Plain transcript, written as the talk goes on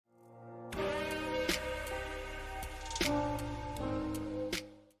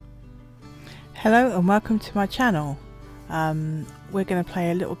Hello and welcome to my channel. We're going to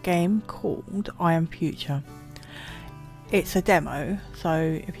play a little game called I Am Future. It's a demo,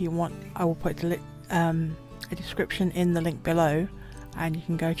 so if you want I will put a description in the link below and you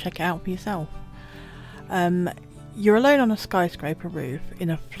can go check it out for yourself. You're alone on a skyscraper roof in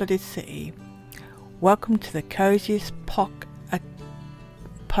a flooded city. Welcome to the coziest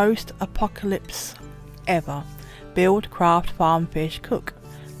post-apocalypse ever. Build, craft, farm, fish, cook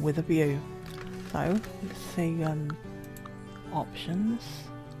with a view. So let's see options.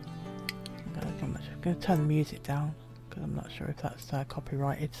 I'm going to turn the music down because I'm not sure if that's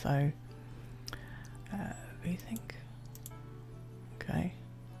copyrighted. So rethink. Okay.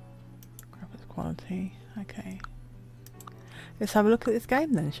 Graphics quality. Okay. Let's have a look at this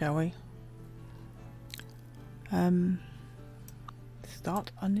game then, shall we?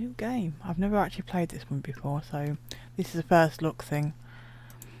 Start a new game. I've never actually played this one before, so this is a first look thing.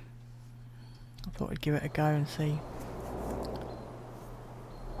 I thought I'd give it a go and see.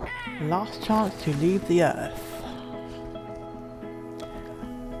 Last chance to leave the earth.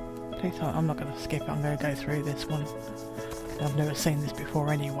 Please, I'm not going to skip it, I'm going to go through this one. I've never seen this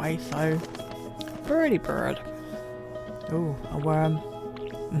before anyway, so... Birdie bird. Ooh, a worm.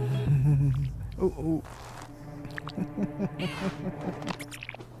 Ooh, ooh.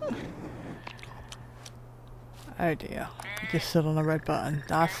 Oh dear, just stood on a red button.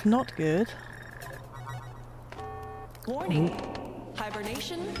 That's not good. Warning.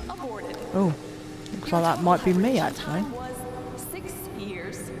 Hibernation aborted. Oh, looks like that might be me actually. Was 6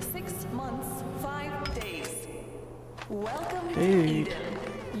 years, 6 months, 5 days. Welcome to Eden,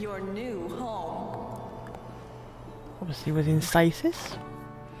 your new home. Obviously was in stasis.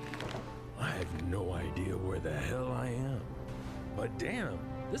 I have no idea where the hell I am. But damn,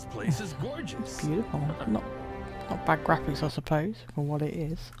 this place is gorgeous. Beautiful. Not bad graphics, I suppose, for what it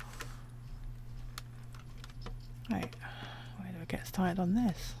is. Right, where do I get started on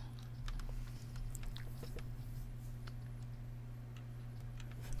this?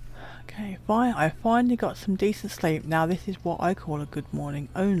 Okay, fine. I finally got some decent sleep. Now this is what I call a good morning.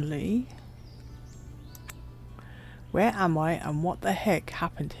 Only, where am I and what the heck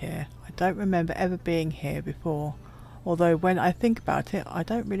happened here? I don't remember ever being here before. Although when I think about it, I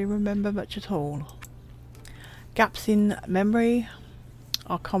don't really remember much at all. Gaps in memory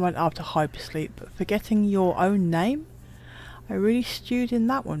are common after hypersleep, but forgetting your own name? I really stewed in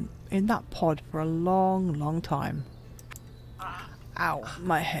that pod for a long time. Ow,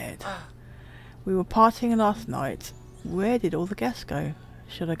 my head. We were partying last night. Where did all the guests go?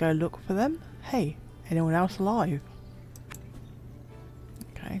 Should I go look for them? Hey, anyone else alive?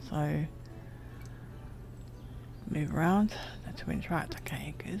 Okay, so move around to interact.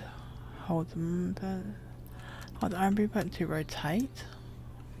 Okay, good. Hold them, hold the R&B button to rotate.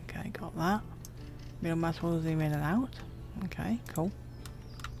 Okay, got that. Middle mouse will zoom in and out. Okay, cool.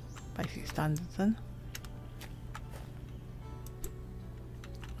 Basic standards then.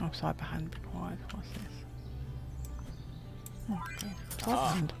 Oh, cyber hand required. What's this? Okay, cyber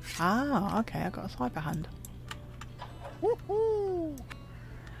hand. Ah, okay, I got a cyber hand. Woohoo!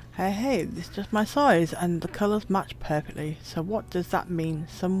 Hey, this is just my size and the colours match perfectly. So what does that mean?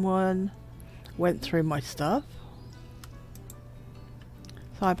 Someone went through my stuff?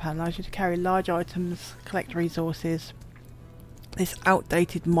 Cyberhand allows you to carry large items, collect resources. This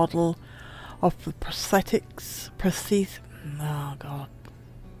outdated model of the prosthesis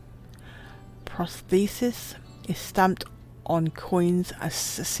is stamped on coins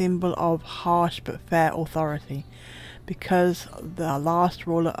as a symbol of harsh but fair authority, because the last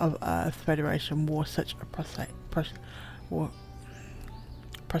ruler of Earth Federation wore such a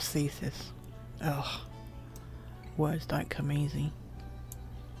prosthesis. Ugh, words don't come easy.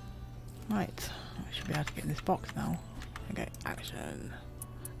 Right, I should be able to get in this box now. Okay, action.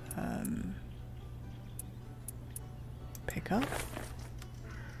 Pick up.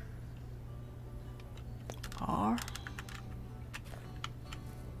 R.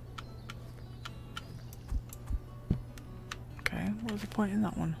 Okay, what was the point in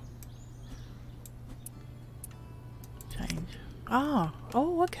that one? Change. Ah,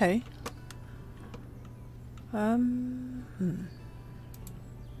 oh, okay.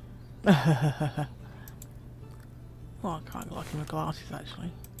 Well, I can't like my glasses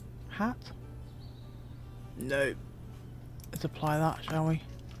actually. Hat? No. Let's apply that, shall we?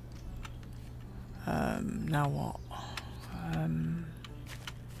 Now what?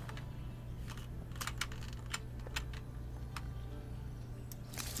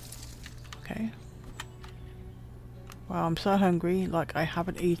 Okay. Well, I'm so hungry, like I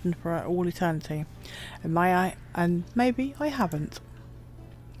haven't eaten for all eternity. And maybe I haven't.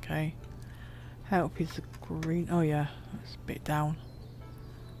 Okay. Help is the green. Oh yeah, that's a bit down.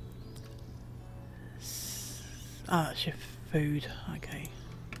 Ah, that's your food. Okay.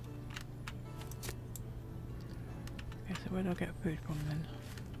 Okay, so where do I get food from then?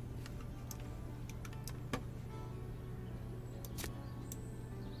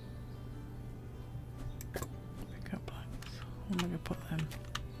 Pick up planks. Where am I going to put them?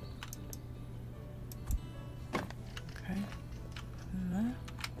 Okay. And there.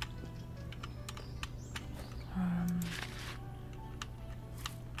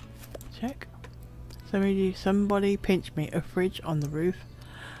 Check. Somebody pinched me. A fridge on the roof.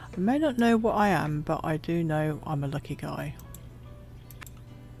 I may not know what I am, but I do know I'm a lucky guy.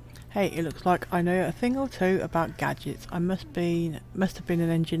 Hey, it looks like I know a thing or two about gadgets. I must have been an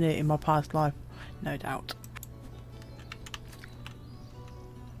engineer in my past life, no doubt.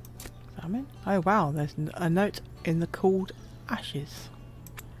 Examine. Oh wow, there's a note in the cooled ashes.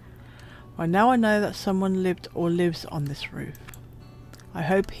 Well, now I know that someone lived or lives on this roof. I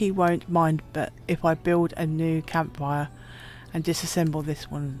hope he won't mind, but if I build a new campfire and disassemble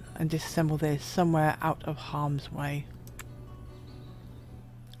this one and disassemble this somewhere out of harm's way.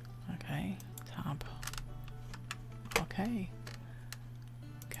 Okay, tab. Okay.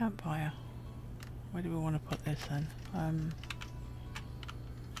 Campfire. Where do we want to put this then?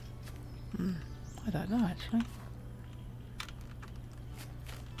 I don't know actually.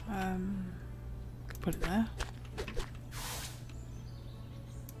 Could put it there.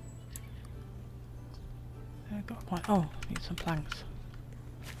 I've got to find. Oh, need some planks.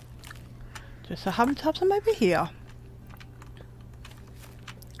 Just so happen to have some over here.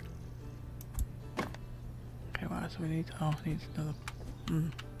 Okay, what else do we need? Oh, need another.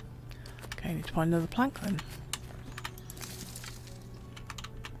 Okay, need to find another plank then.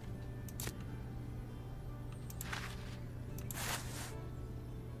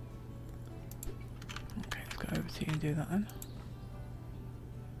 Okay, let's go over to you and do that then.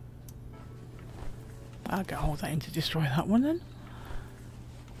 I'll get hold of that in to destroy that one then.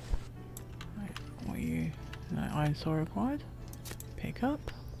 Right, what are you? No iron saw required. Pick up.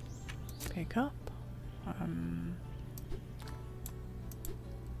 Pick up. What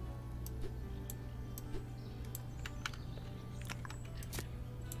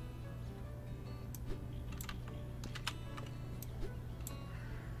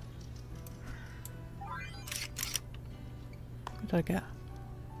did I get?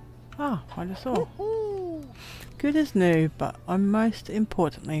 Ah, find a saw. Good as new, but most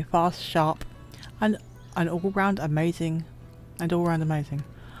importantly, fast, sharp, and all round amazing.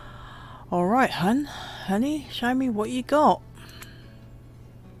 Alright, honey, show me what you got.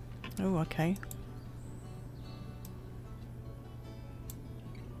 Oh, okay.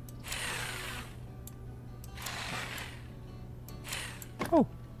 Oh,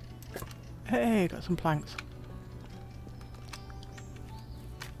 hey, got some planks.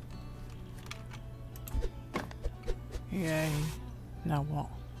 Yay. Now what?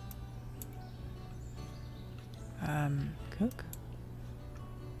 Cook?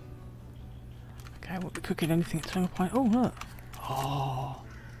 Okay, I won't be cooking anything at some point. Oh, look. Oh.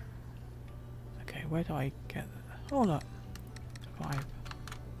 Okay, where do I get that? Oh, look. 5. Does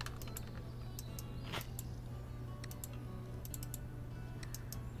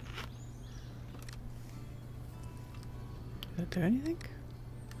that do anything?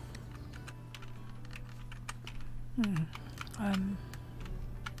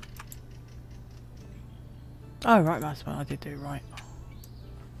 Oh right, that's what I did do right.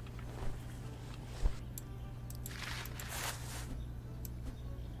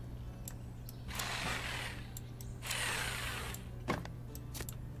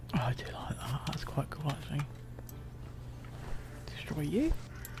 Oh, I do like that. That's quite cool actually. Destroy you.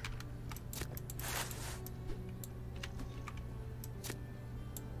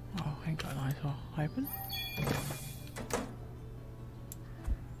 Oh, I ain't got an eyesore open.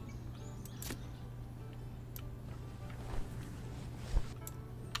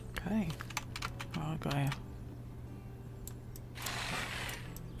 Okay. Oh, I've got here.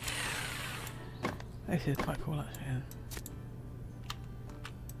 This is quite cool actually. Yeah.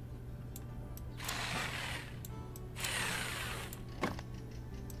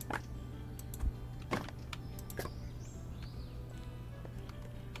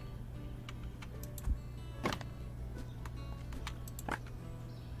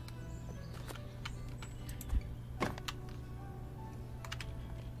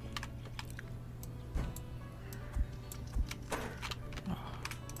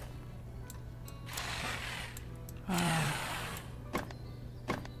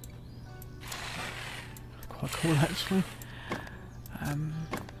 quite cool actually.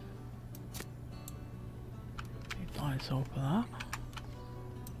 Need dinosaur for that.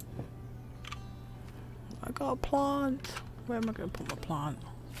 I got a plant. Where am I going to put my plant?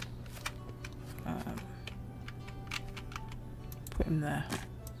 Put him there.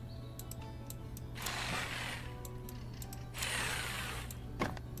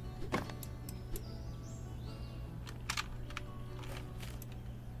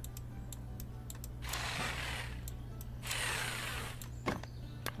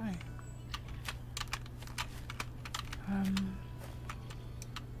 Okay.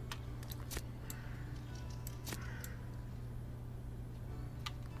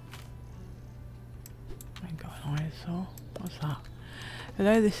 I got an ISO. What's that?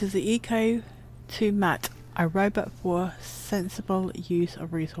 Hello, this is the Eco to Matt, a robot for sensible use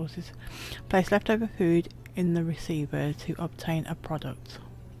of resources. Place leftover food in the receiver to obtain a product.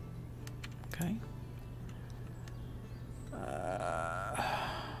 Okay.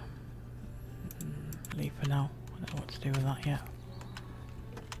 Leave for now. I don't know what to do with that yet.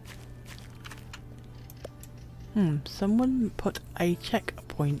 Someone put a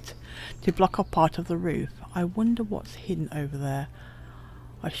checkpoint to block off part of the roof. I wonder what's hidden over there.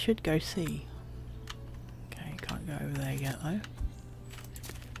 I should go see. Okay, can't go over there yet though.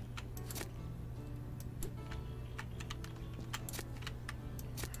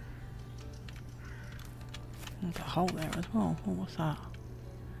 There's a hole there as well. Oh, what's that?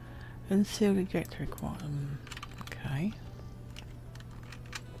 Unsealed ejector required. Okay.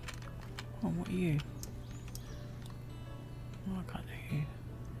 Oh, what are you? Oh, I can't do you.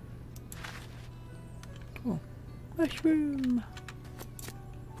 Oh, mushroom!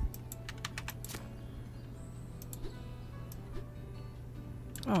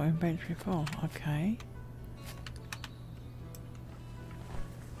 Oh, inventory full. Okay.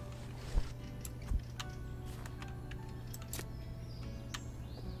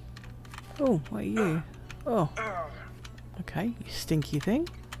 Oh, what are you? Oh. Okay, you stinky thing.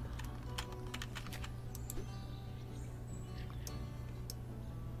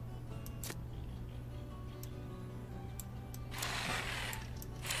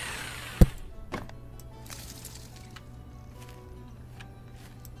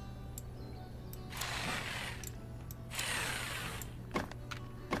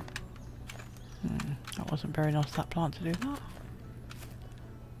 That wasn't very nice, that plant, to do that.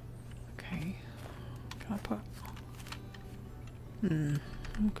 Okay. Can I put... Can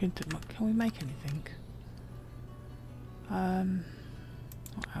we make anything?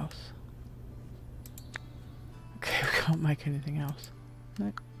 What else? Okay, we can't make anything else.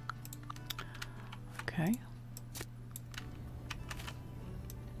 Nope. Okay.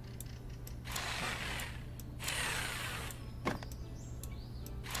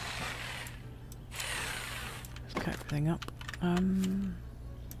 Let's cut everything up.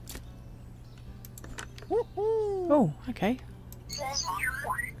 Oh, okay.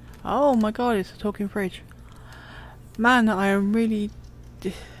 Oh my god, it's a talking fridge. Man, I am really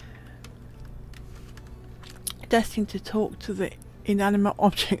destined to talk to the inanimate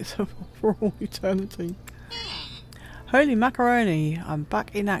objects for all eternity. Holy macaroni, I'm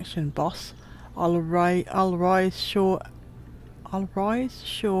back in action, boss. I'll rise sure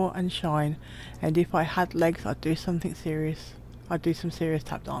and shine, and if I had legs I'd do something serious. I'd do some serious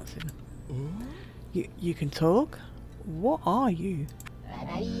tap dancing. You can talk? What are you?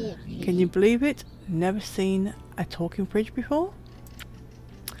 Can you believe it? Never seen a talking fridge before?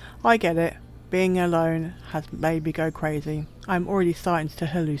 I get it. Being alone has made me go crazy. I'm already starting to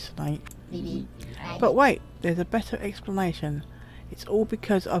hallucinate. But wait, there's a better explanation. It's all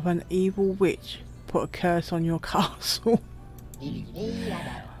because of an evil witch put a curse on your castle.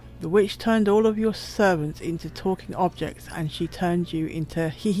 The witch turned all of your servants into talking objects, and she turned you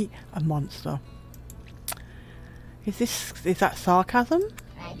into a monster. Is that sarcasm?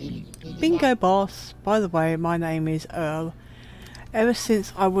 Bingo, boss. By the way, my name is Earl. Ever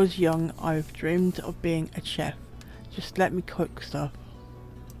since I was young, I've dreamed of being a chef. Just let me cook stuff.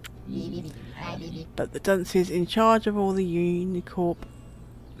 But the dunces in charge of all the Unicorp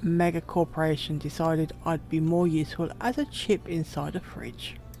mega corporation decided I'd be more useful as a chip inside a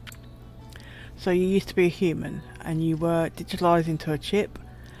fridge. So you used to be a human, and you were digitalized into a chip,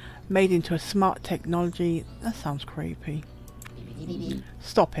 made into a smart technology. That sounds creepy.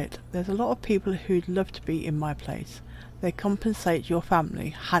 Stop it. There's a lot of people who'd love to be in my place. They compensate your family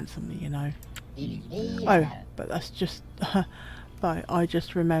handsomely, you know. Oh, but that's just... but I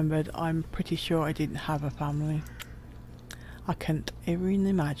just remembered, I'm pretty sure I didn't have a family. I can't even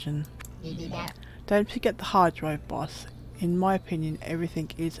imagine. Don't forget the hard drive, boss. In my opinion, everything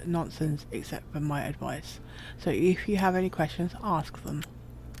is nonsense except for my advice. So if you have any questions, ask them.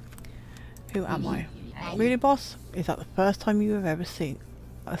 Who am I? Really, boss? Is that the first time you have ever seen?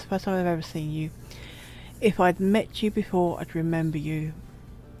 That's the first time I've ever seen you. If I'd met you before, I'd remember you.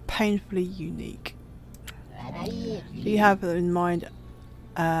 Painfully unique. Do you have in mind?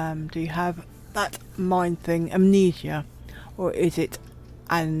 Do you have that mind thing, amnesia, or is it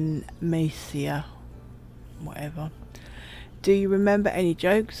amnesia? Whatever. Do you remember any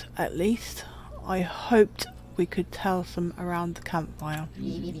jokes? At least I hoped we could tell some around the campfire.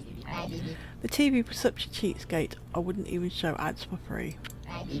 The TV was such a cheapskate, I wouldn't even show ads for free.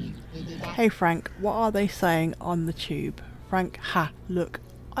 Hey Frank, what are they saying on the tube? Frank, ha, look,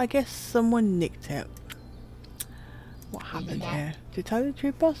 I guess someone nicked it. What happened here? To tell you the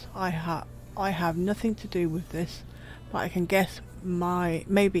truth, boss, I have nothing to do with this, but I can guess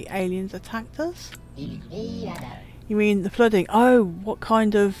maybe aliens attacked us? You mean the flooding? Oh, what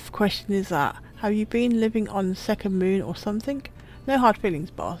kind of question is that? Have you been living on the second moon or something? No hard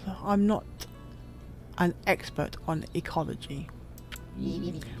feelings, boss. I'm not an expert on ecology.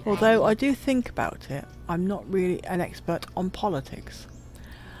 Although I do think about it, I'm not really an expert on politics.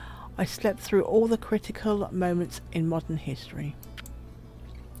 I slept through all the critical moments in modern history.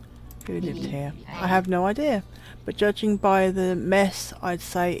 Who lived here? I have no idea, but judging by the mess, I'd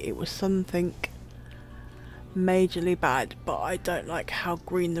say it was something majorly bad, but I don't like how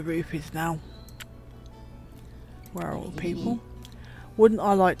green the roof is now. Where are all the people? Wouldn't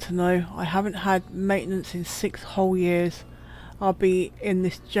I like to know? I haven't had maintenance in 6 whole years. I'll be in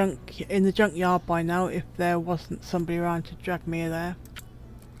the junkyard by now if there wasn't somebody around to drag me there.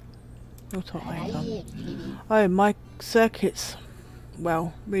 We'll talk later. Oh, my circuits,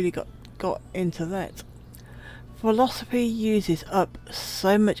 well, really got into that. Philosophy uses up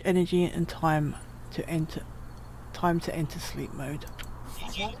so much energy and time to enter sleep mode.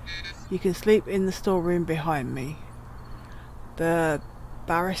 You can sleep in the storeroom behind me. The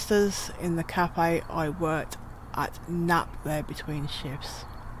baristas in the cafe I worked at nap there between shifts.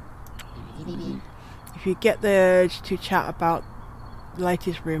 If you get the urge to chat about the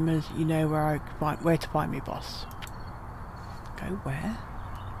latest rumours, you know where to find me, boss. Go where?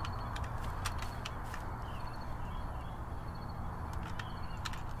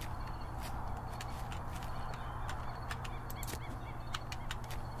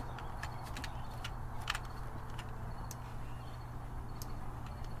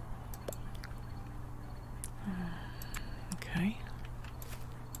 Okay.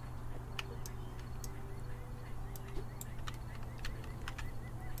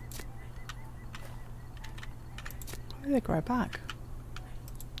 Why did they grow back?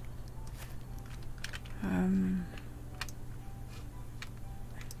 I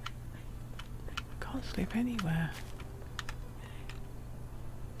can't sleep anywhere.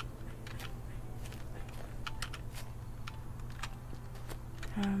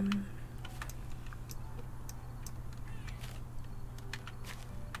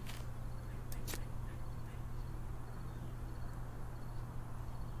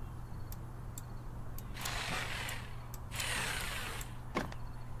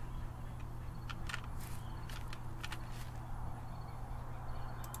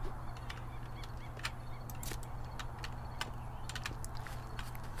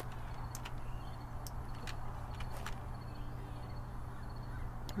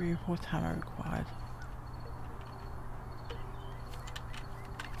 Reinforced hammer required.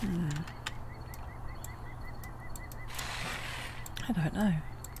 I don't know.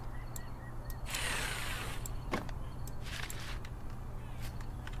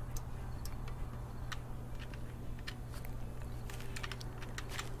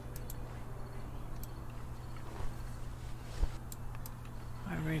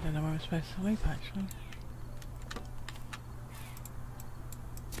 I really don't know where I'm supposed to sleep actually.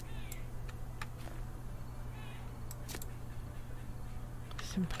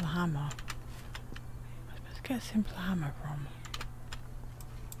 Simple hammer. I'm supposed to get a simple hammer from.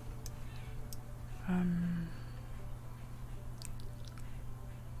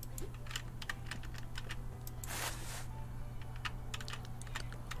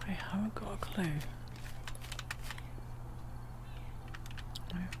 I haven't got a clue.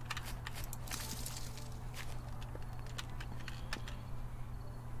 No.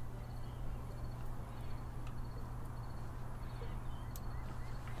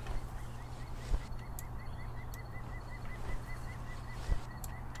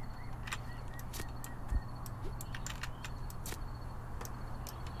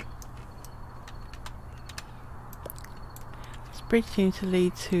 bridge seems to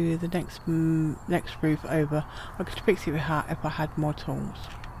lead to the next roof over. I could fix it if I had more tools.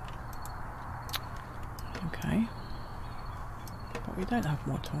 Okay. But we don't have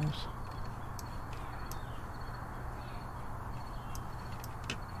more tools.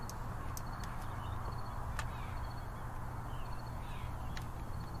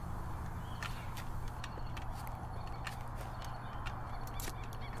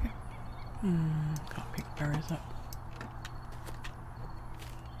 Can't pick berries up.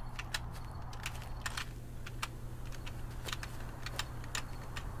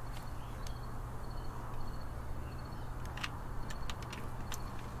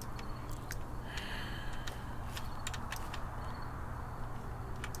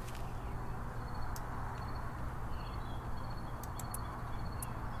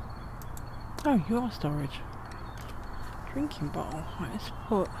 Oh, you are storage. Drinking bottle. Right, let's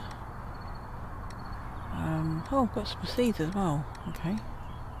put. Oh, I've got some seeds as well. Okay.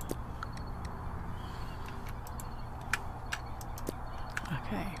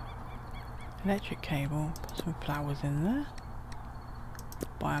 Okay. Electric cable. Put some flowers in there.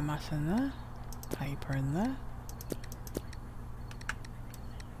 Biomass in there. Paper in there.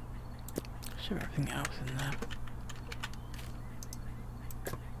 Should have everything else in there.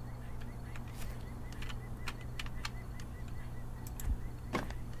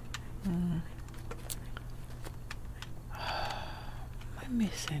 What am I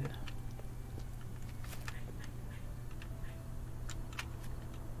missing?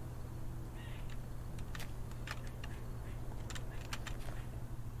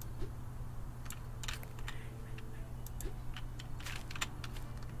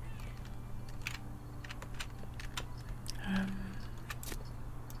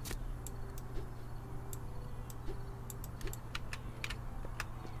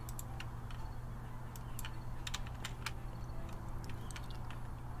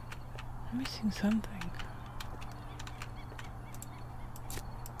 I'm missing something.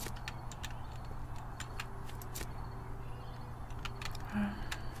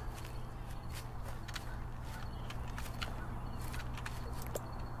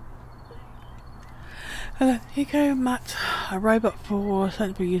 Here you go, Matt. A robot for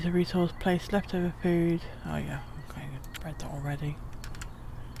sensible user resource place leftover food. Oh yeah, okay, I've read that already.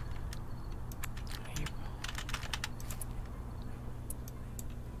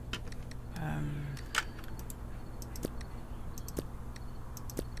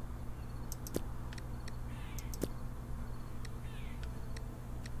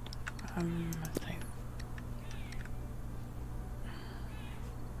 I think.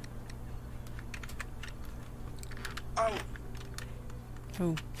 Oh.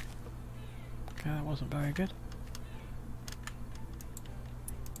 Oh. Okay, that wasn't very good.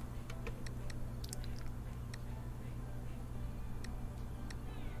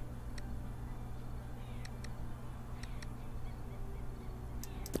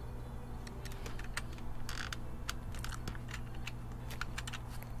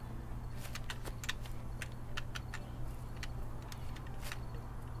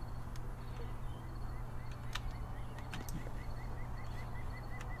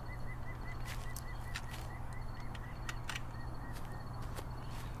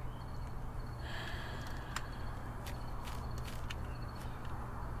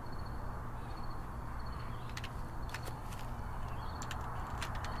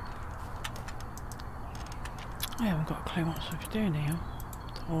 I haven't got a clue what I'm supposed to do now.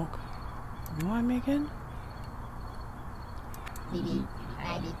 Talk. Remind me again?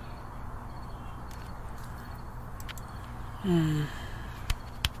 I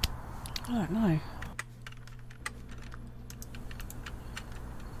don't know.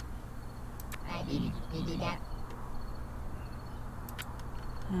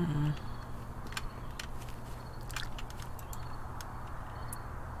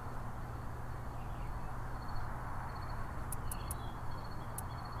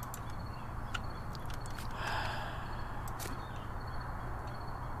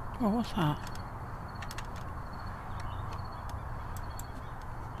 Oh, what's that?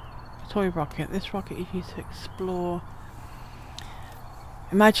 A toy rocket. This rocket is used to explore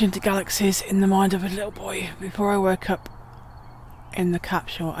imagined galaxies in the mind of a little boy. Before I woke up in the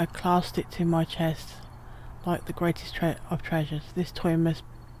capsule, I clasped it to my chest like the greatest of treasures. This toy must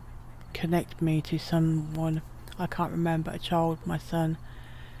connect me to someone I can't remember, a child, my son,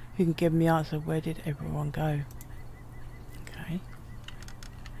 who can give me the answer. Where did everyone go? Okay.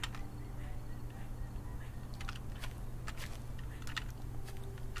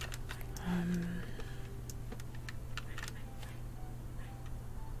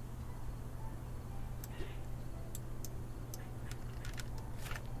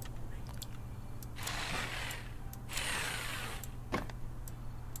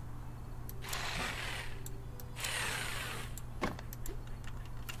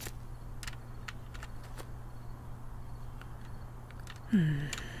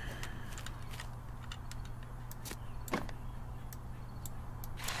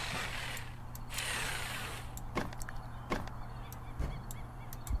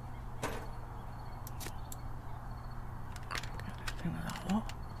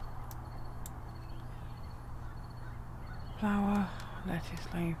 Flower, lettuce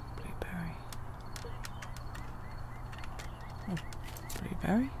leaf, blueberry. Oh,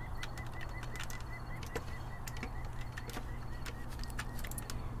 blueberry.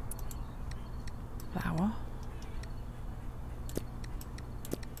 Flower.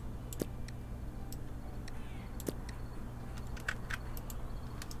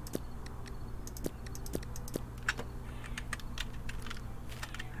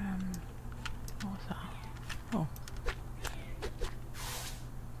 What's that? Oh.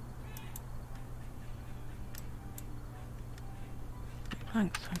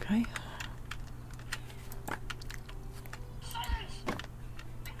 Thanks, okay.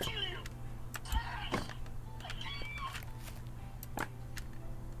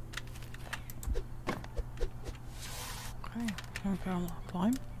 Okay, can we go on a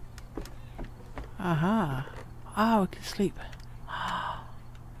climb? Aha. Ah, we can sleep.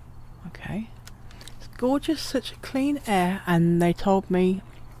 Okay. It's gorgeous, such clean air, and they told me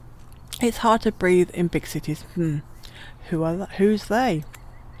it's hard to breathe in big cities. Who's they?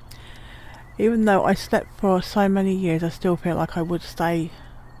 Even though I slept for so many years, I still feel like I would say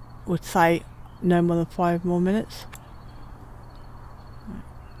no more than 5 more minutes.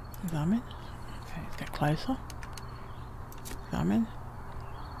 Examine. Okay, let's get closer. Examine.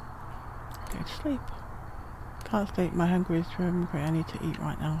 Go to sleep. Can't sleep, my hunger is hungry, I need to eat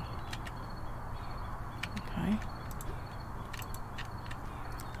right now. Okay.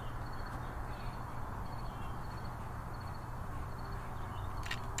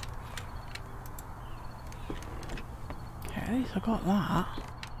 Okay, at least I got that.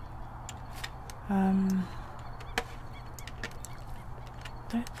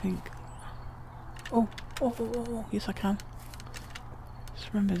 Don't think. Oh, yes I can.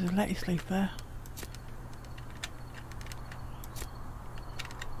 Just remember there's a lettuce leaf there.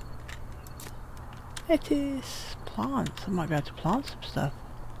 Lettuce, plants. I might be able to plant some stuff.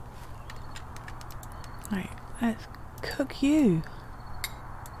 Right, let's cook you.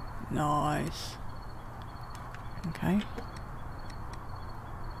 Nice. Okay.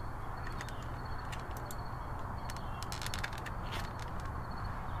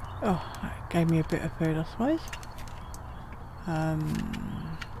 Oh, that gave me a bit of food, I suppose.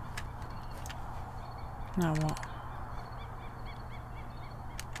 Now what?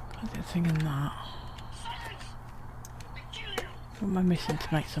 Can't do a thing in that. What am I missing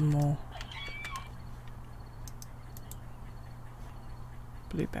to make some more?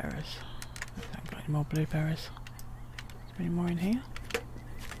 Blueberries. I haven't got any more blueberries. Is there any more in here?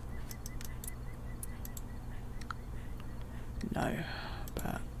 No,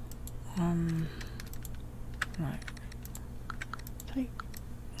 but right. Take.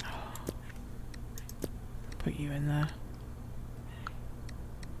 Put you in there.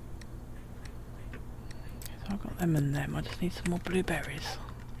 So I've got them and them. I just need some more blueberries.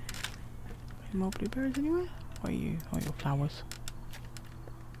 Any more blueberries anywhere? Or are you? Or your flowers?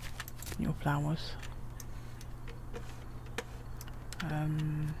 Your flowers.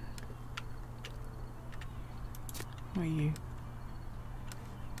 Where are you?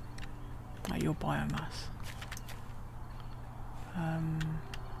 Oh, your biomass. I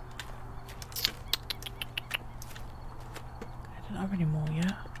don't have any more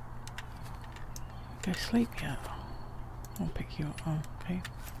yet. Go sleep yet? I'll pick you up. Oh, okay,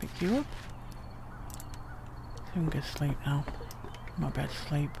 pick you up. So we can go sleep now. Might be able to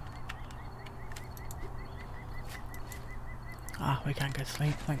sleep. Ah, we can go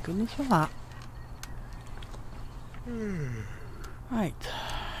sleep. Thank goodness for that. Right.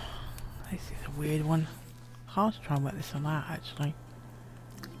 This is a weird one. Hard to try and work this one out, actually.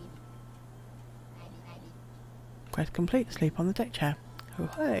 Quest complete. Sleep on the deck chair. Oh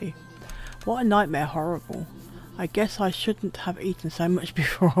hey. What a nightmare. Horrible. I guess I shouldn't have eaten so much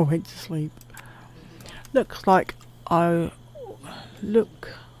before I went to sleep. Looks like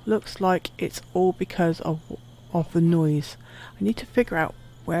it's all because of the noise. I need to figure out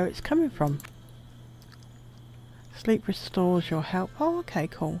where it's coming from. Sleep restores your health. Oh, okay,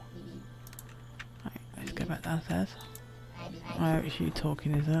 cool. Right, let's go back downstairs. Oh, it's you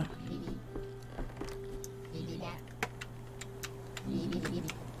talking, is it?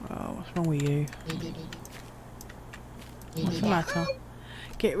 Oh, what's wrong with you? What's the matter?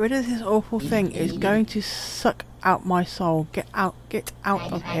 Get rid of this awful thing. It's going to suck out my soul. Get out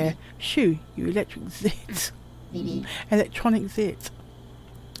of here. Shoo, you electric zit. Electronic zit.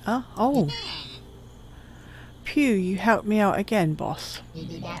 Huh? Oh. Phew, you helped me out again, boss.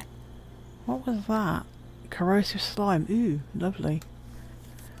 What was that? Corrosive slime. Ooh, lovely.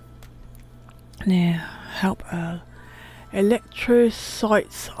 Yeah, help Earl.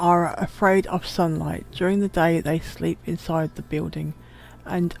 Electrocytes are afraid of sunlight. During the day they sleep inside the building,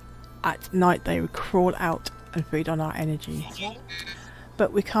 and at night they crawl out and feed on our energy.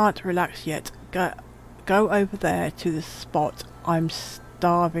 But we can't relax yet. Go over there to the spot I'm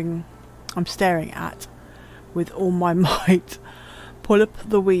staring at with all my might. Pull up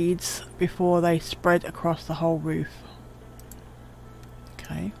the weeds before they spread across the whole roof.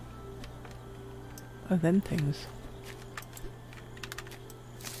 Okay. Oh, them things.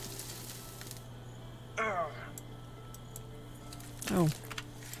 Oh.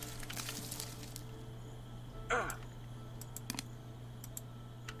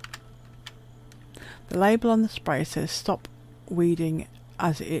 The label on the spray says stop weeding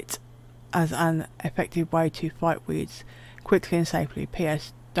as an effective way to fight weeds quickly and safely.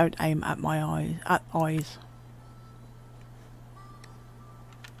 PS, don't aim at my eyes.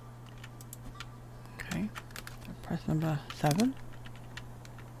 Okay. Press number 7.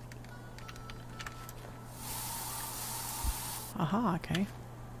 Aha, okay.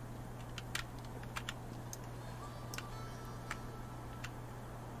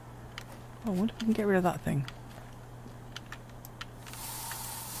 Oh, I wonder if we can get rid of that thing.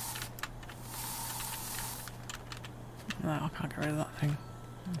 No, I can't get rid of that thing.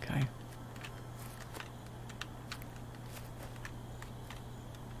 Okay.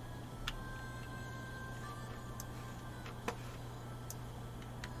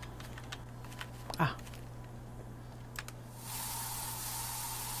 Ah.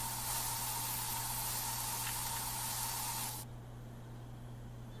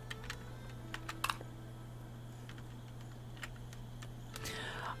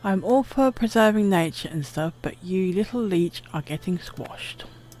 I'm all for preserving nature and stuff, but you little leech are getting squashed.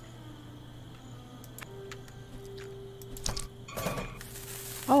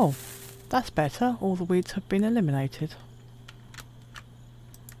 Oh, that's better. All the weeds have been eliminated.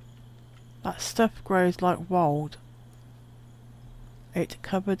 That stuff grows like wild. It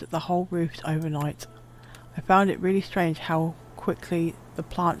covered the whole roof overnight. I found it really strange how quickly the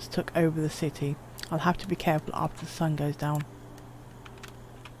plants took over the city. I'll have to be careful after the sun goes down.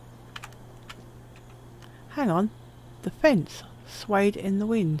 Hang on, the fence swayed in the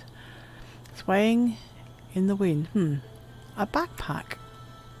wind. Swaying in the wind. A backpack.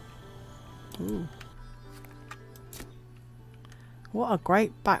 Ooh. What a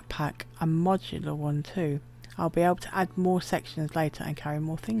great backpack. A modular one too. I'll be able to add more sections later and carry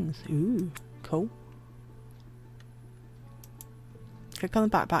more things. Ooh, cool. Click on the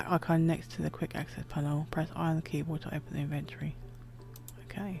backpack icon next to the quick access panel. Press I on the keyboard to open the inventory.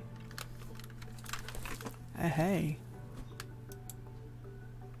 Okay. Hey.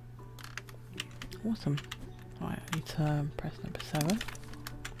 Awesome. Right, I need to press number 7. Get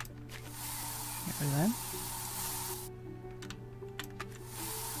rid of them.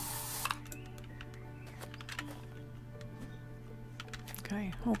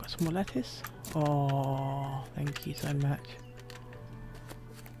 Okay, oh, got some more lettuce. Oh, thank you so much.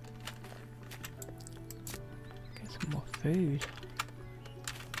 Get some more food.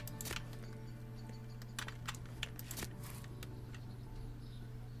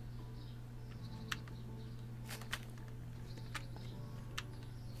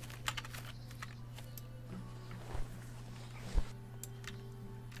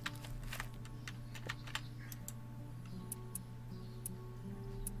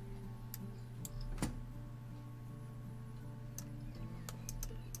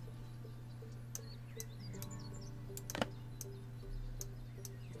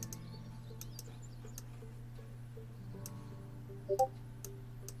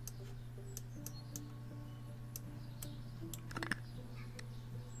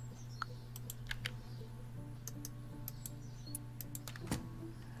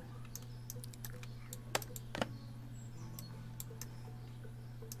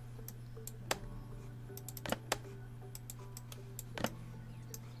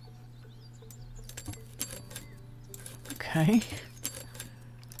 Okay.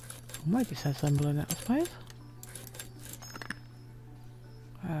 Maybe says symbol in it, I suppose.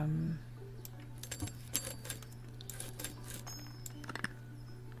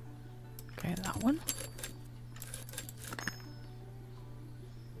 Okay, that one.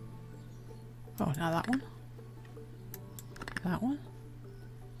 Oh, now that one. That one.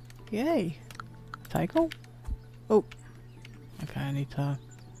 Yay. Cycle. Oh. Okay, I need to...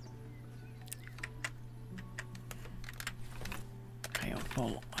 Okay, I'll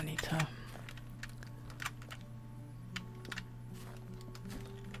full. I need to...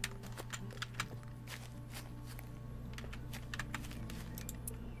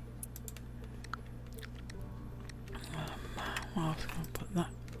 What else can I put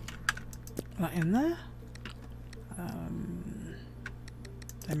that in there?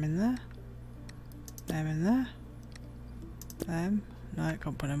 Them in there. Them in there. Them. No, I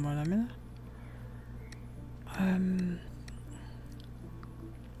can't put any more of them in there.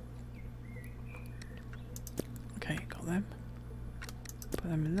 Okay, got them. Put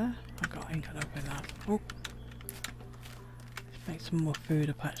them in there. I ain't got to open that. Oh. Let's make some more food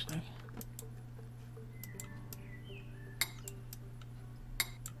up actually.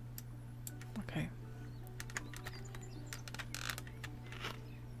 Okay.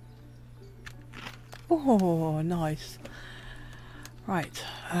 Oh, nice. Right.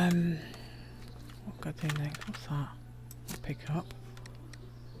 What can I do next? What's that? I'll pick up.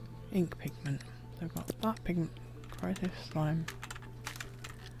 Ink pigment. So we've got that pigment. Corrosive slime.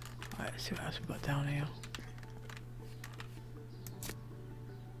 Right, let's see what else we've got down here.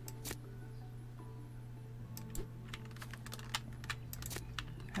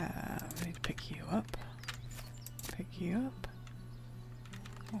 We need to pick you up. Pick you up.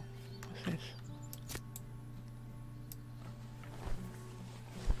 Oh, what's this?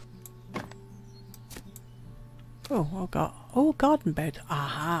 Oh, I've got garden bed.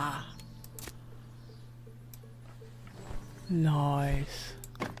 Aha! Nice.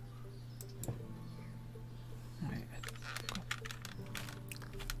 Right.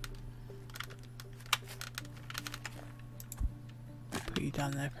 Put you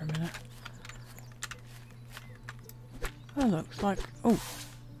down there for a minute. Oh, looks like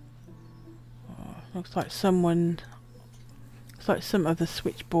looks like someone. Looks like some of the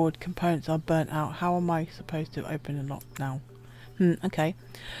switchboard components are burnt out. How am I supposed to open and lock now? Okay.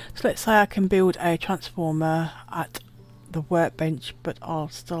 So let's say I can build a transformer at the workbench, but I'll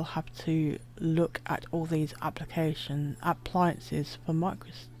still have to look at all these appliances for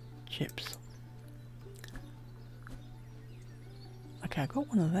microchips. Okay, I got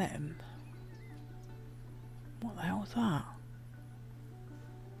one of them. What the hell was that?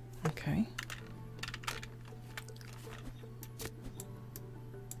 Okay.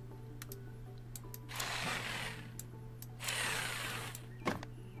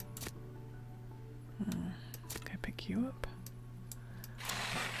 Okay, pick you up.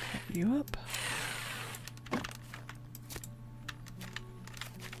 Pick you up.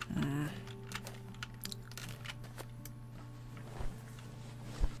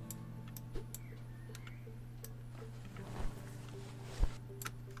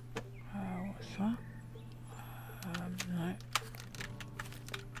 What's that? No.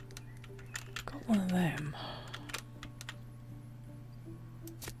 Got one of them.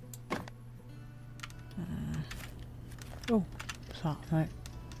 Oh, what's that? Right.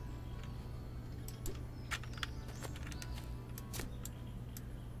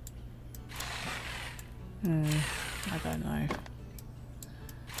 I don't know.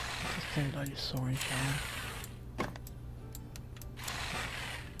 Just think I just saw each other.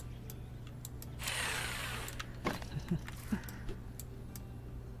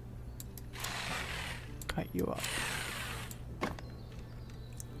 Cut you up.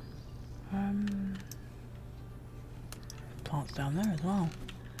 Plants down there as well.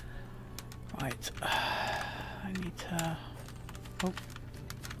 Right. I need to. Oh.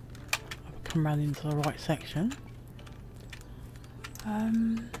 I've come round into the right section.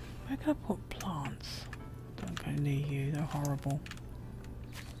 Where can I put plants? Don't go near you, they're horrible.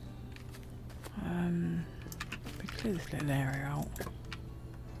 Clear this little area out.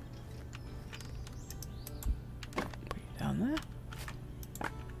 Put you down there.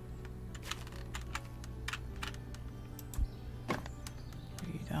 Put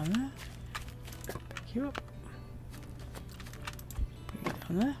you down there. Pick you up. Put you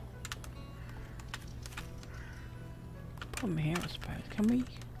down there. Put them here, I suppose. Can we?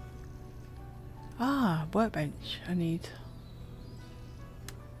 Ah, workbench. I need.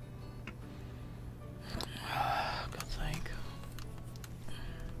 God's sake.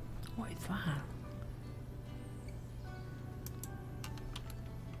 What is that?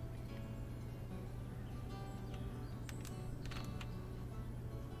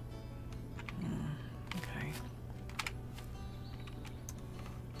 Okay.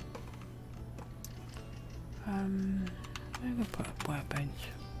 I'm gonna put a workbench.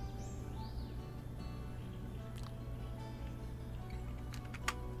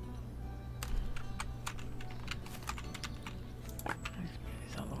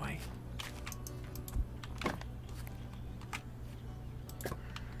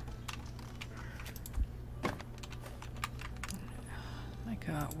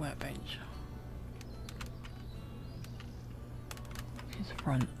 Workbench. Here's the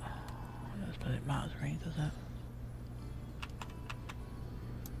front. I don't suppose it matters really, does it?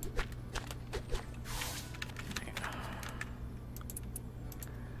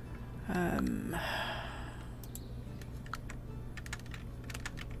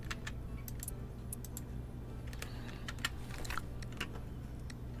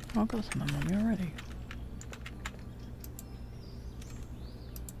 I've got some on me already.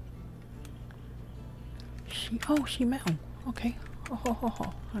 Sheet metal. Okay.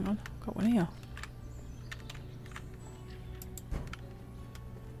 Oh, hang on. Got one here.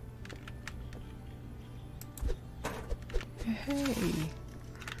 Hey.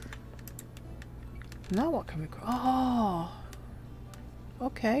 Now what can we... Oh.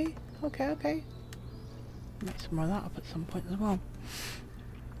 Okay. Make some more of that up at some point as well.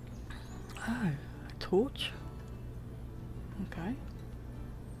 Oh, a torch. Okay.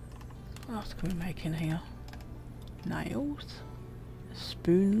 What else can we make in here? Nails. A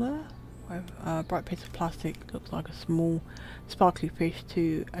spoonler. A bright piece of plastic. Looks like a small sparkly fish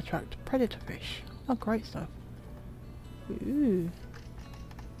to attract predator fish. Oh, great stuff. Ooh.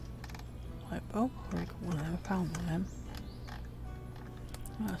 Light bulb. Already got one of them. I found one of them.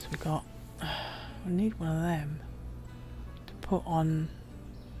 What else we got? We need one of them to put on.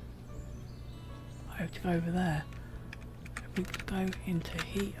 I have to go over there. If we could go into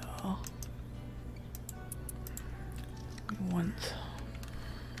here, we want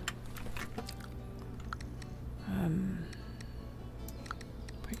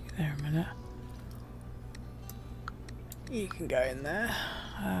put you there a minute. You can go in there.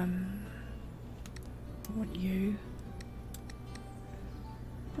 I want you.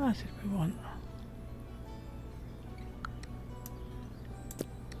 That's what we want.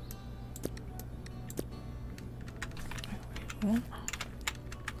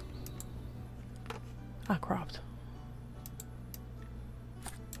 Craft.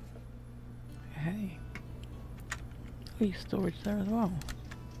 Hey. Use storage there as well.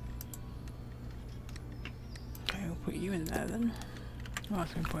 Okay, we'll put you in there then. What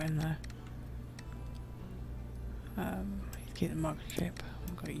else can we put in there? Get the microchip.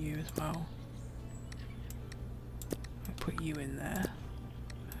 We've got you as well. We'll put you in there.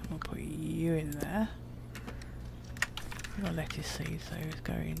 We'll put you in there. We've got lettuce seeds, so it's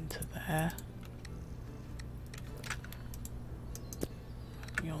going into there.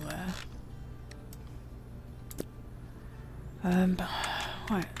 You're there.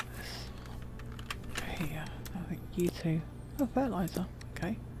 Right, let's go here. I think you two. Oh, fertilizer.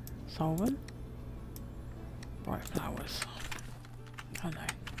 Okay. Solvent. Bright flowers. Oh no.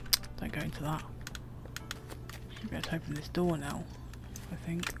 Don't go into that. Should be able to open this door now, I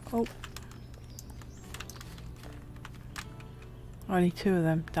think. Oh. Only two of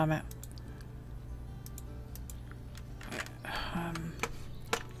them, damn it.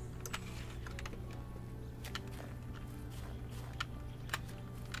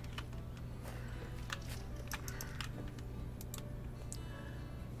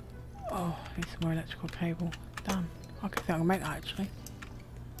 Oh, I need some more electrical cable. Damn, I think I can make that actually.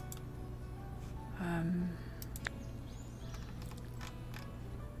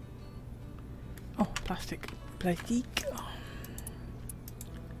 Oh, plastic.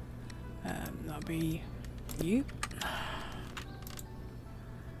 That'll be you.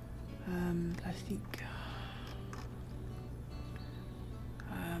 Plastic.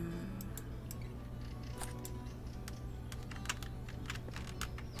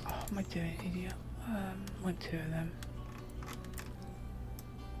 What am I doing, idiot? Want two of them.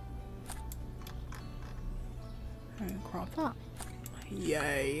 And craft that.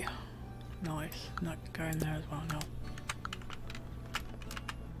 Yay. Nice. Not go in there as well now.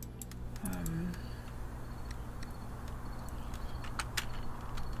 I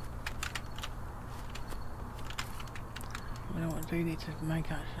don't know what I do need to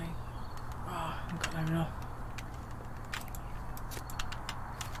make actually. Ah, I haven't got them enough.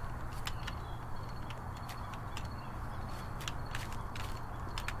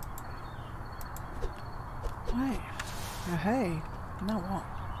 Wait. Oh, hey. Now what?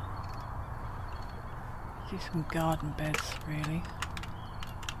 Do some garden beds, really.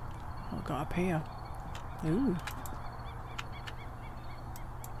 What have I got up here? Ooh.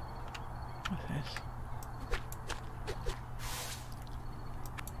 What's this?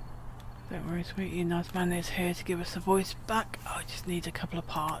 Don't worry, sweetie. Nice man is here to give us the voice back. Oh, I just need a couple of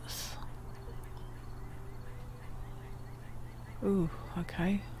parts. Ooh,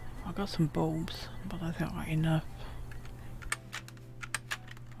 okay. I've got some bulbs, but I think I've got enough.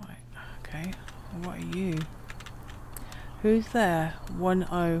 Right, okay. What are you? Who's there?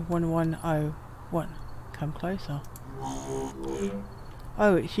 101101. Come closer.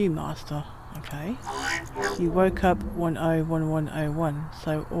 Oh, it's you, Master. Okay. You woke up 101101,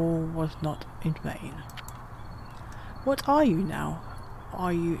 so all was not in vain. What are you now?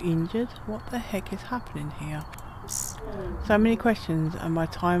 Are you injured? What the heck is happening here? So many questions and my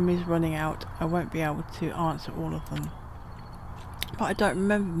time is running out. I won't be able to answer all of them. But I don't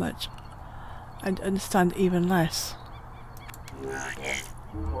remember much and understand even less.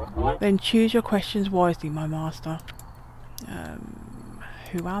 Then choose your questions wisely, my master.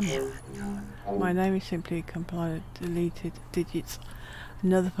 Who am I? My name is simply compiled deleted digits.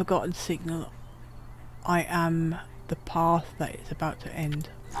 Another forgotten signal. I am the path that is about to end.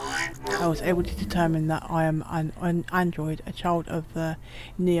 I was able to determine that I am an android, a child of the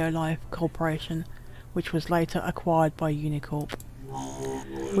Neolife Corporation, which was later acquired by Unicorp.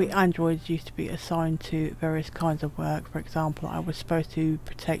 We androids used to be assigned to various kinds of work. For example, I was supposed to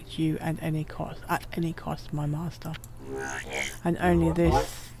protect you at any cost, my master. And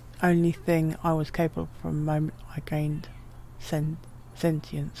only thing I was capable from the moment I gained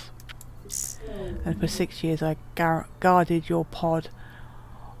sentience. And for 6 years I guarded your pod.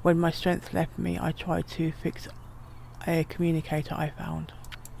 When my strength left me, I tried to fix a communicator I found.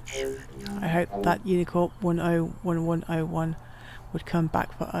 I hoped that Unicorp 101101 would come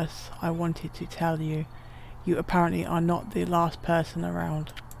back for us. I wanted to tell you, you apparently are not the last person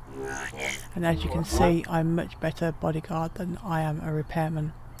around. And as you can see, I'm much better bodyguard than I am a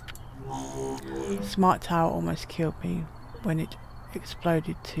repairman. The smart tower almost killed me when it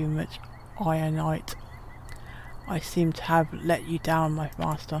exploded too much ionite. I seem to have let you down, my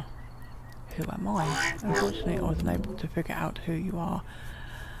master. Who am I? Unfortunately, I was unable to figure out who you are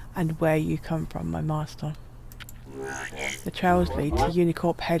and where you come from, my master. The trails lead to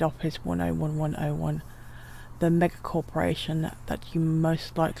Unicorp head office 101101, the mega corporation that you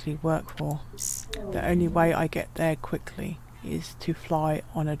most likely work for. The only way I get there quickly is to fly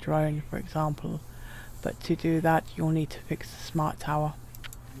on a drone, for example, but to do that you'll need to fix the smart tower.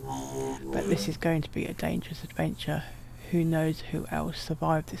 But this is going to be a dangerous adventure. Who knows who else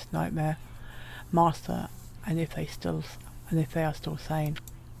survived this nightmare, master, and if they are still sane.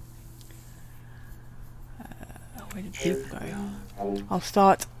 Where did people go? I'll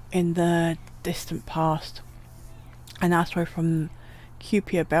start in the distant past. An asteroid from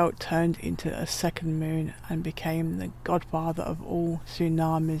Kuiper belt turned into a second moon and became the godfather of all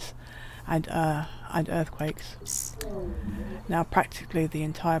tsunamis and earthquakes. Now practically the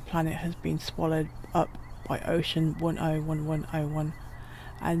entire planet has been swallowed up by Ocean 101101,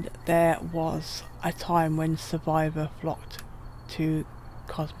 and there was a time when survivor flocked to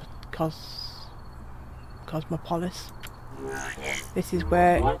Cosmopolis. This is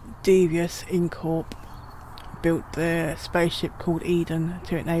where Devious Incorp built the spaceship called Eden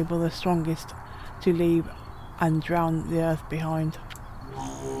to enable the strongest to leave and drown the Earth behind.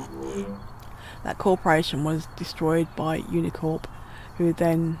 That corporation was destroyed by Unicorp, who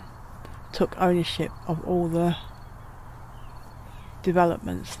then took ownership of all the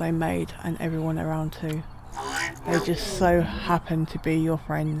developments they made and everyone around too. They just so happened to be your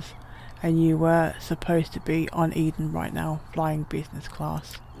friends, and you were supposed to be on Eden right now, flying business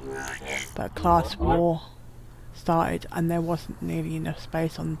class. But class war started and there wasn't nearly enough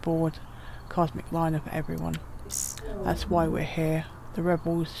space on board cosmic liner for everyone. That's why we're here. The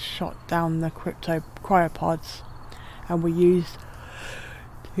rebels shot down the cryopods and were used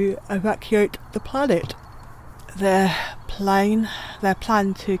to evacuate the planet. Their plan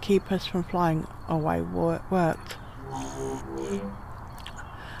to keep us from flying away worked.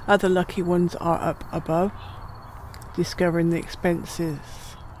 Other lucky ones are up above, discovering the expanses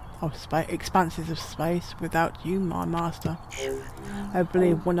of space without you, my master. I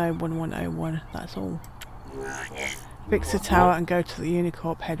believe 101101, that's all. Fix the tower and go to the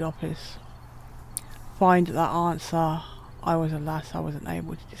Unicorp head office. Find that answer I wasn't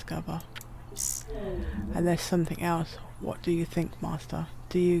able to discover. And there's something else. What do you think, master?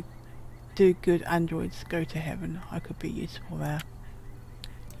 Do good androids go to heaven? I could be useful there.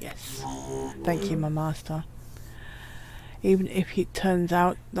 Yes. Thank you, my master. Even if it turns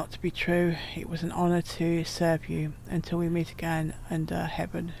out not to be true, it was an honor to serve you until we meet again under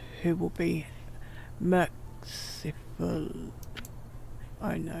heaven, who will be merciful.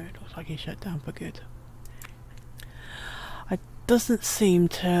 Oh no, it looks like he shut down for good. It doesn't seem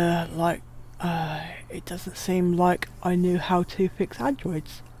like I knew how to fix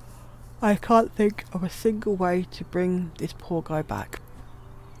androids. I can't think of a single way to bring this poor guy back.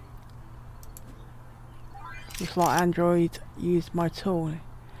 Looks like android used my tool.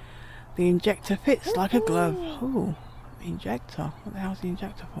 The injector fits like a glove. Ooh, Injector. What the hell's the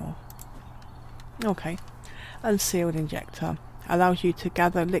injector for? Okay. Unsealed injector. Allows you to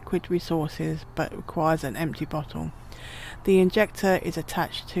gather liquid resources but requires an empty bottle. The injector is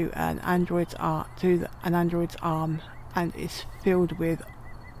attached to an android's arm and is filled with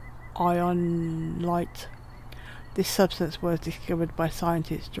ionite. This substance was discovered by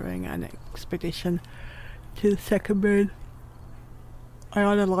scientists during an expedition to the second moon.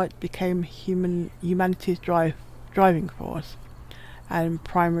 Ionite became humanity's driving force and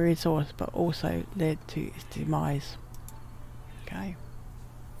primary resource, but also led to its demise. Okay,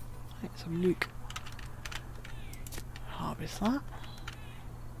 let's have a look. Harvest that.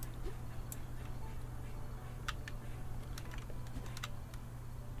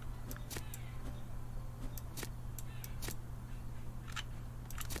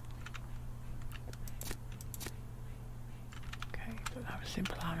 Okay, don't have a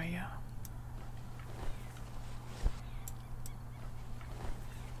simple hammer yet.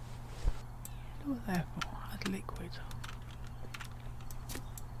 What there for? Add liquid.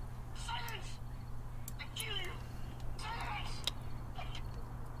 Silence! I kill you! Silence!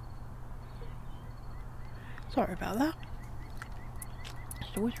 Sorry about that.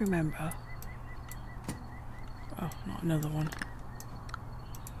 Just always remember. Oh, not another one.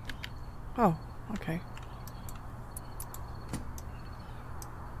 Oh, okay.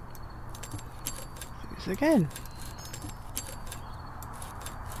 Do this again.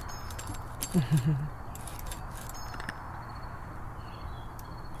 Take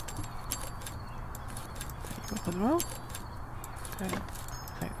off as well. Okay,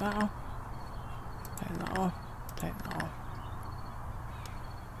 take that off. Take that off. Take that off.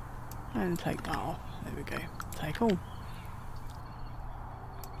 And take that off. There we go. Take all.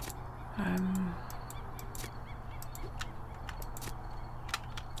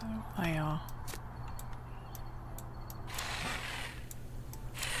 They are.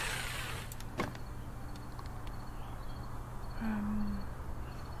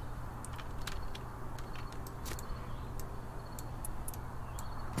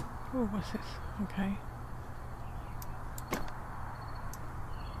 Oh, what's this? Okay.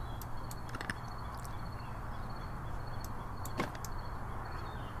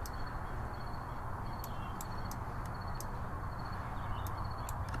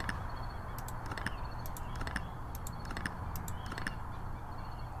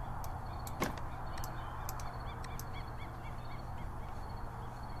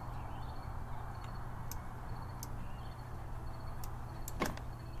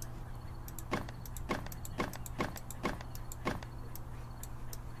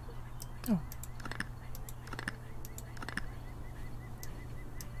 Oh.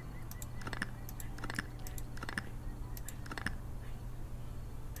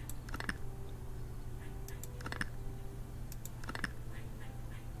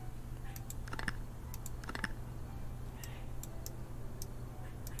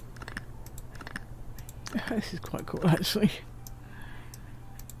 This is quite cool, actually.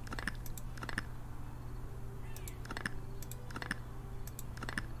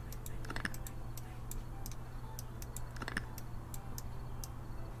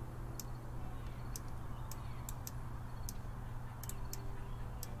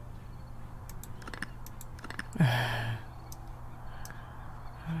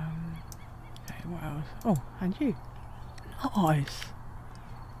 Okay, what else? Oh, and you. Nice.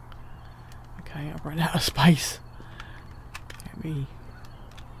 Okay, I've run out of space. Let me.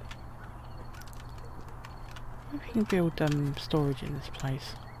 Maybe we can build storage in this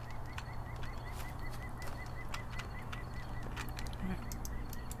place. Right.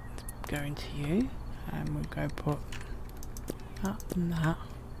 Let's go into you, and we'll go put that and that.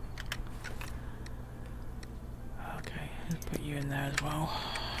 Okay, let's put you in there as well.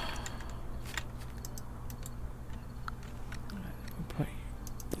 We'll put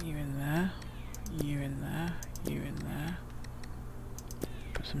you in there. You in there, you in there.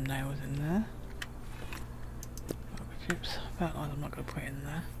 Put some nails in there. Chips, fertilizer I'm not going to put in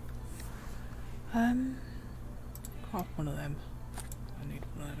there. Craft one of them. I need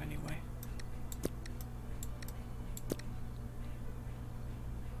one of them anyway.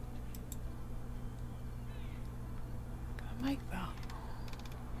 Can I make that?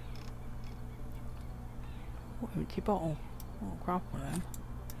 Oh, empty bottle. I'll craft one of them.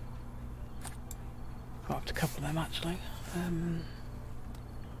 Craft a couple of them actually. And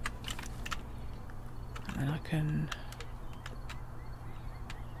then I can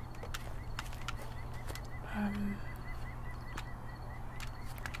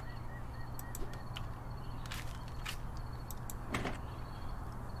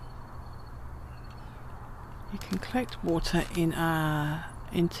you can collect water in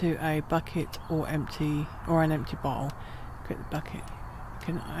into a bucket or an empty bottle. Get the bucket. You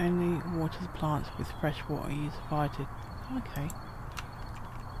can only water the plants with fresh water used provided. Okay.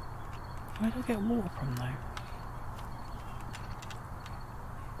 Where do I get water from though?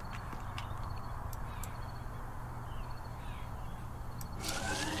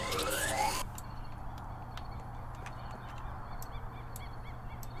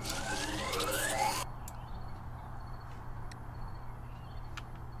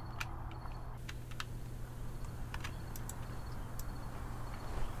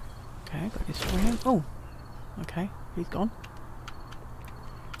 Okay, got this for him. Oh, okay, he's gone.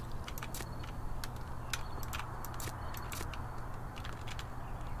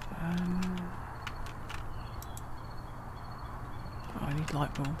 Oh, I need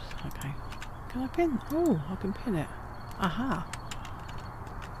light bulbs. Okay, can I pin? Oh, I can pin it. Aha.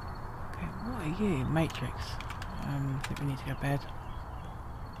 Okay, what are you, Matrix? I think we need to go to bed.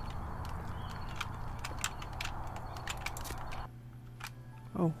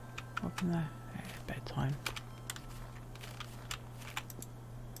 Oh. Up in there. It's bedtime.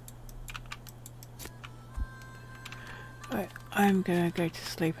 Right, I'm gonna go to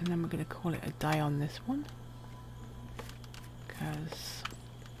sleep and then we're gonna call it a day on this one. Because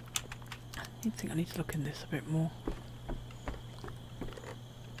I think I need to look in this a bit more.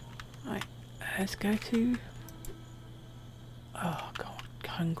 Right, let's go to... Oh god,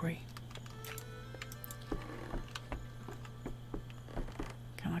 hungry.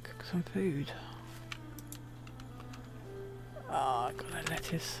 Cook some food. Oh, I got that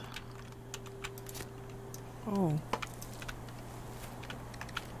lettuce. Oh.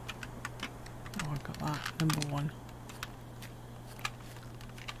 Oh, I got that. Number one.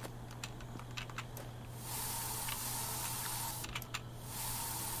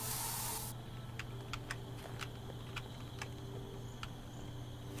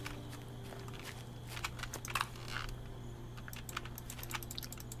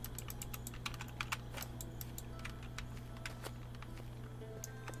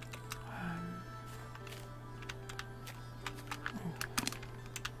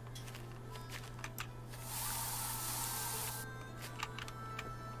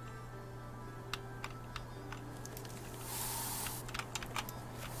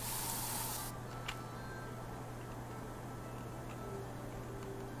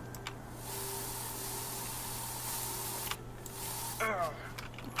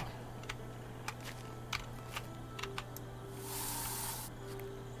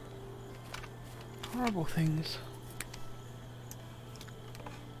 Horrible things.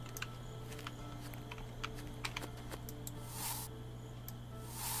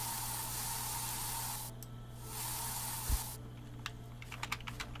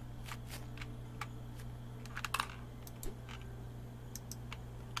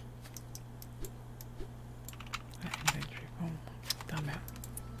 Inventory form. Damn it.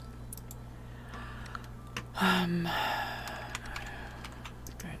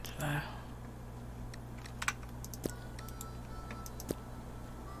 Go into there.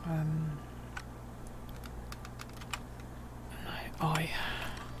 I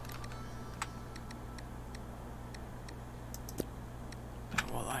don't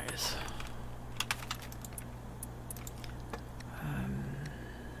know what that is.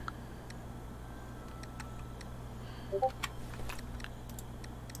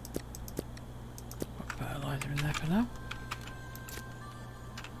 Put fertilizer in there for now.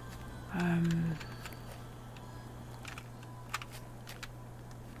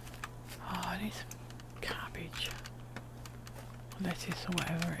 Oh, I need some cabbage. Lettuce or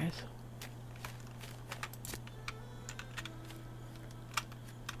whatever it is.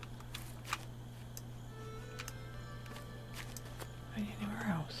 Anywhere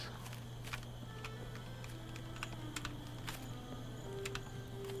else?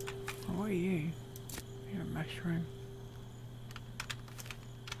 Oh, what are you? You're a mushroom.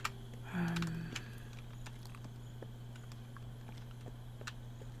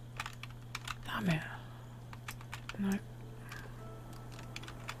 Damn it. No.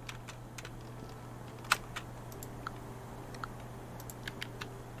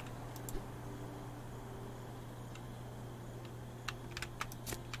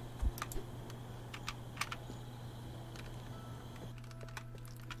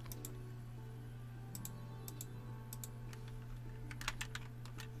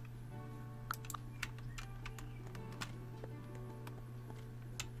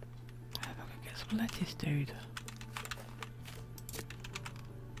 Lettuce, dude.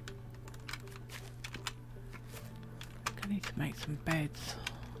 I need to make some beds.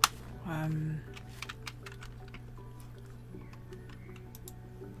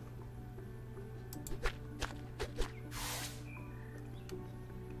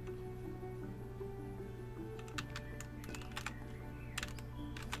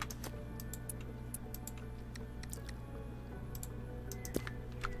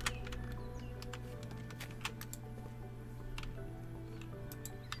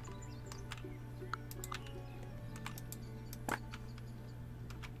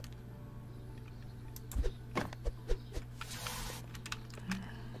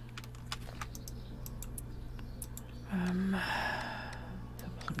 Some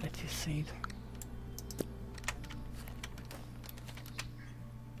lettuce seed.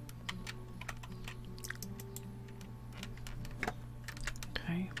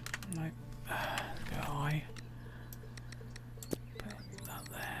 Okay, no. Let's go high. Put that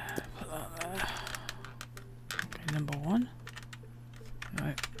there, put that there. Okay, number 1.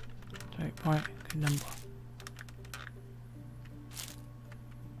 No, 2 point, good number.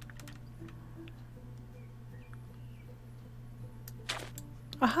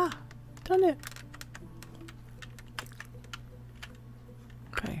 Aha! Done it!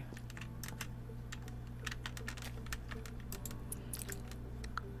 Okay.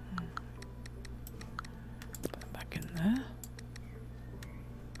 Put it back in there.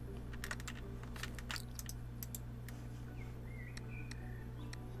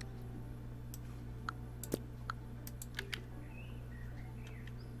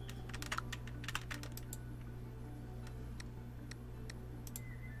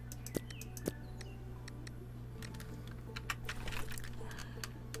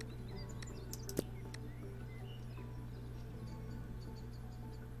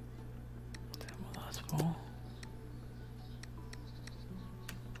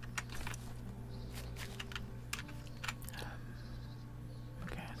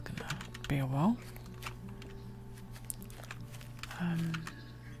 Okay, it's gonna be a while.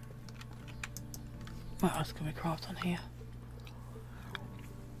 What else can we craft on here?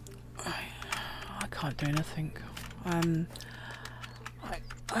 I can't do anything.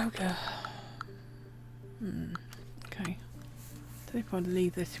 Okay. Okay. So if I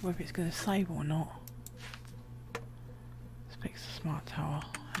leave this, whether it's going to save or not. Fix the smart tower.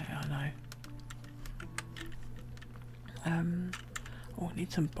 Yeah, I know. Oh, I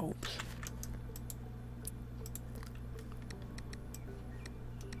need some bulbs.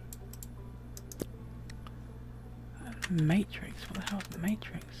 Matrix. What the hell is the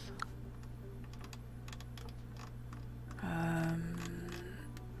matrix?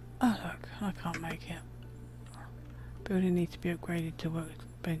 Oh look, I can't make it. Building needs to be upgraded to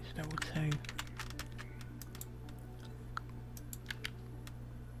workbench level 2.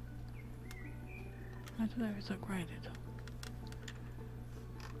 I don't know if it's upgraded.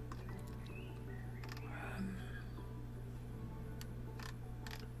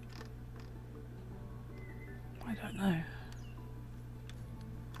 I don't know.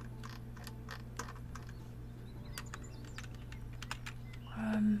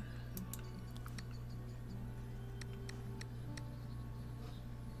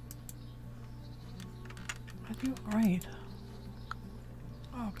 How do you upgrade?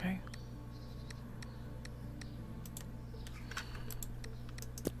 Oh, okay.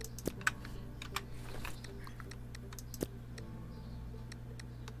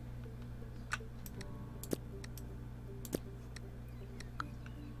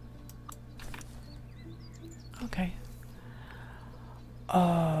 Okay.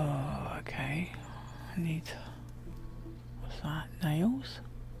 Oh, okay. I need... what's that? Nails?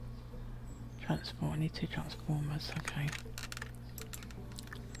 Transport. I need 2 transformers. Okay.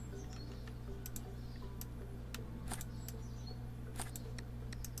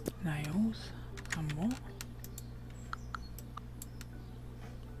 Nails. And what?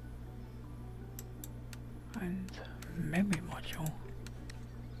 And memory module.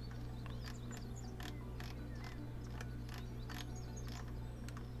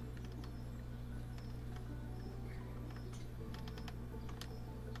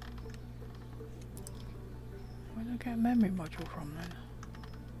 Where do I get a memory module from then?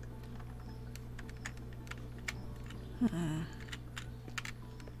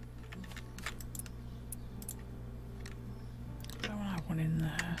 Don't have one in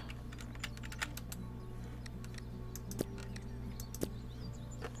there.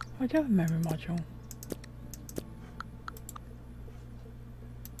 I do have a memory module.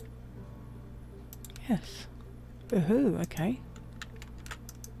 Yes. Woohoo, okay.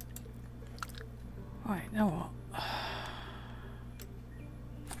 Right, now what?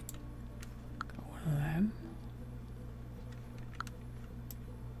 Got one of them.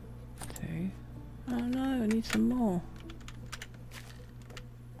 2. Oh no, I need some more.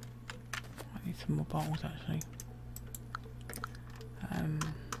 I need some more bowls actually.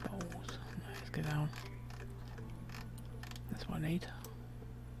 Bowls. No, let's go down. That's what I need.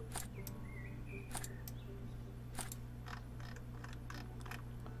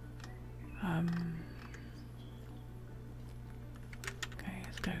 Okay,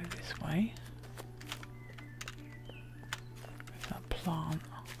 let's go this way. Where's that plant?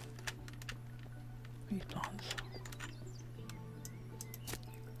 These plants.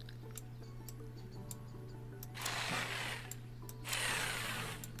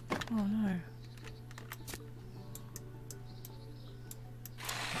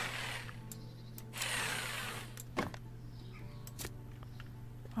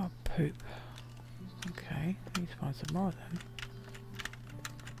 poop. Okay, I need to find some more of them.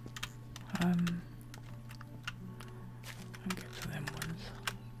 I'll get to them ones.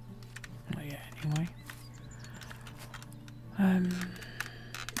 Not yet, anyway.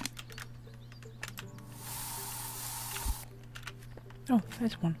 Oh,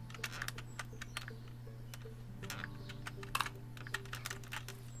 there's one.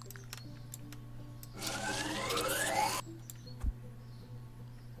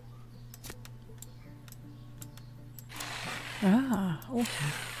 Ah,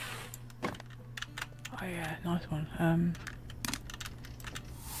 awesome. Oh yeah, nice one.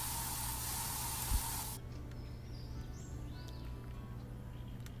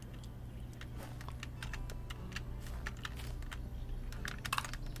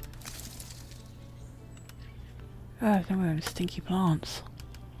 Oh, some of them stinky plants.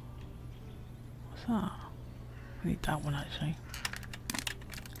 What's that? I need that one actually.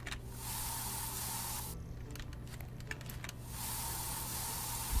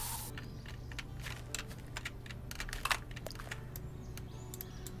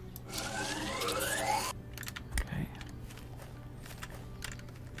 Okay.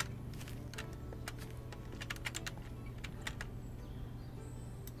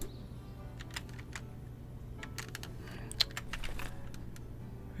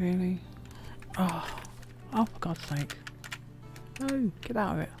 Really? Oh, for God's sake. No, get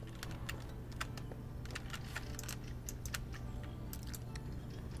out of it.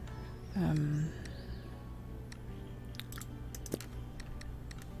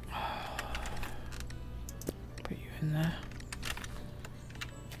 Put you in there.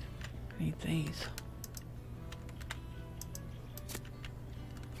 Need these.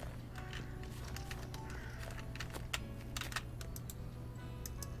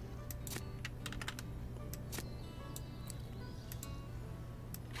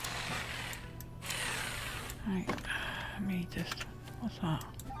 Right, let me just, what's that?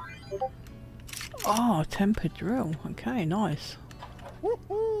 Oh, tempered drill. Okay, nice.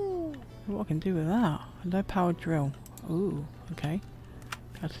 Woohoo! What I can do with that? A low powered drill. Ooh, okay.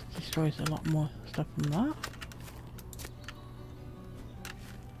 That destroys a lot more stuff from that.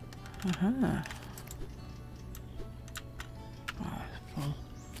 Oh, full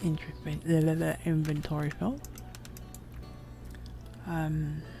inventory full.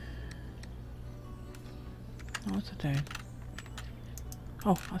 What's it doing?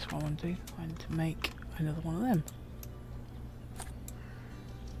 Oh, that's what I want to do. I need to make another one of them.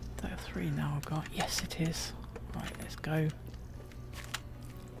 Is that 3 now I've got? Yes, it is. Right, let's go.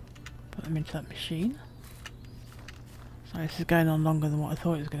 Put them into that machine. So this is going on longer than what I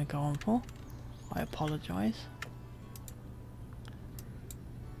thought it was going to go on for. I apologise.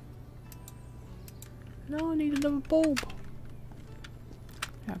 No, I need another bulb.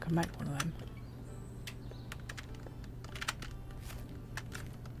 Yeah, I can make one of them.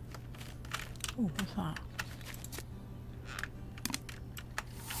 Oh, what's that?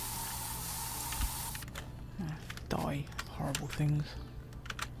 Die. Horrible things.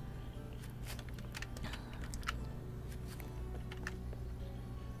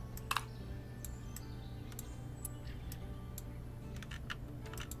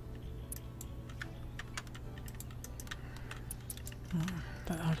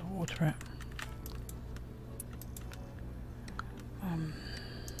 Don't know how to water it.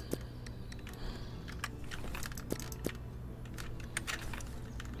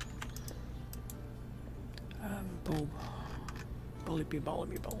 Bulb. Bulby. You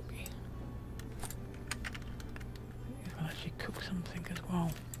can actually cook something as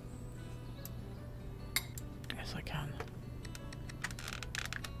well. Yes, I can.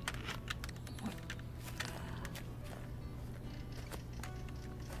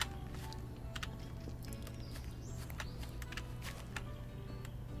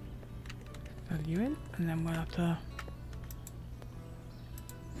 Fill you in, and then we'll have to.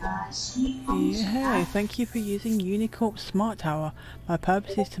 Yeah, thank you for using Unicorp Smart Tower. My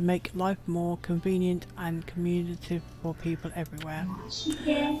purpose is to make life more convenient and communicative for people everywhere.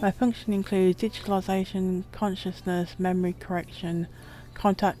 My function includes digitalization, consciousness, memory correction,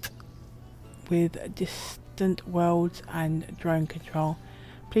 contact with distant worlds and drone control.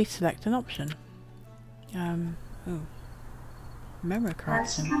 Please select an option. Memory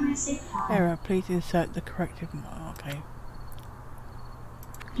correction. Error, please insert the corrective. Okay.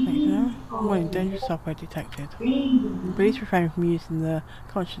 Warning, dangerous software detected. Please refrain from using the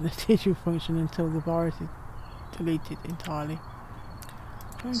consciousness digital function until the virus is deleted entirely.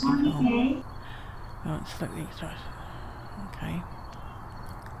 Drone control. Oh, select the extraction. Okay.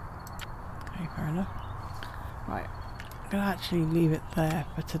 Okay, fair enough. Right. going to actually leave it there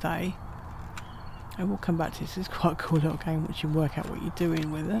for today. I will come back to this. It's quite a cool little game once you work out what you're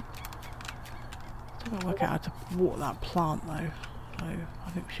doing with it. Still got to work out how to water that plant though. So I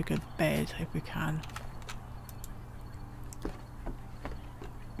think we should go to bed if we can.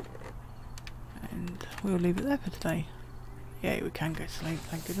 And we'll leave it there for today. Yeah, we can go to sleep.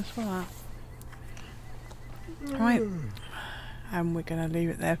 Thank goodness for that. Right. And we're going to leave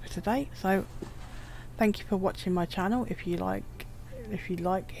it there for today. So thank you for watching my channel. If you like,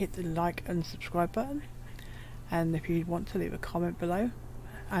 hit the like and subscribe button, and if you want to, leave a comment below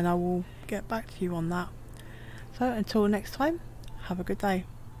and I will get back to you on that. So until next time, have a good day.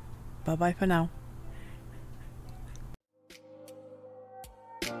 Bye bye for now.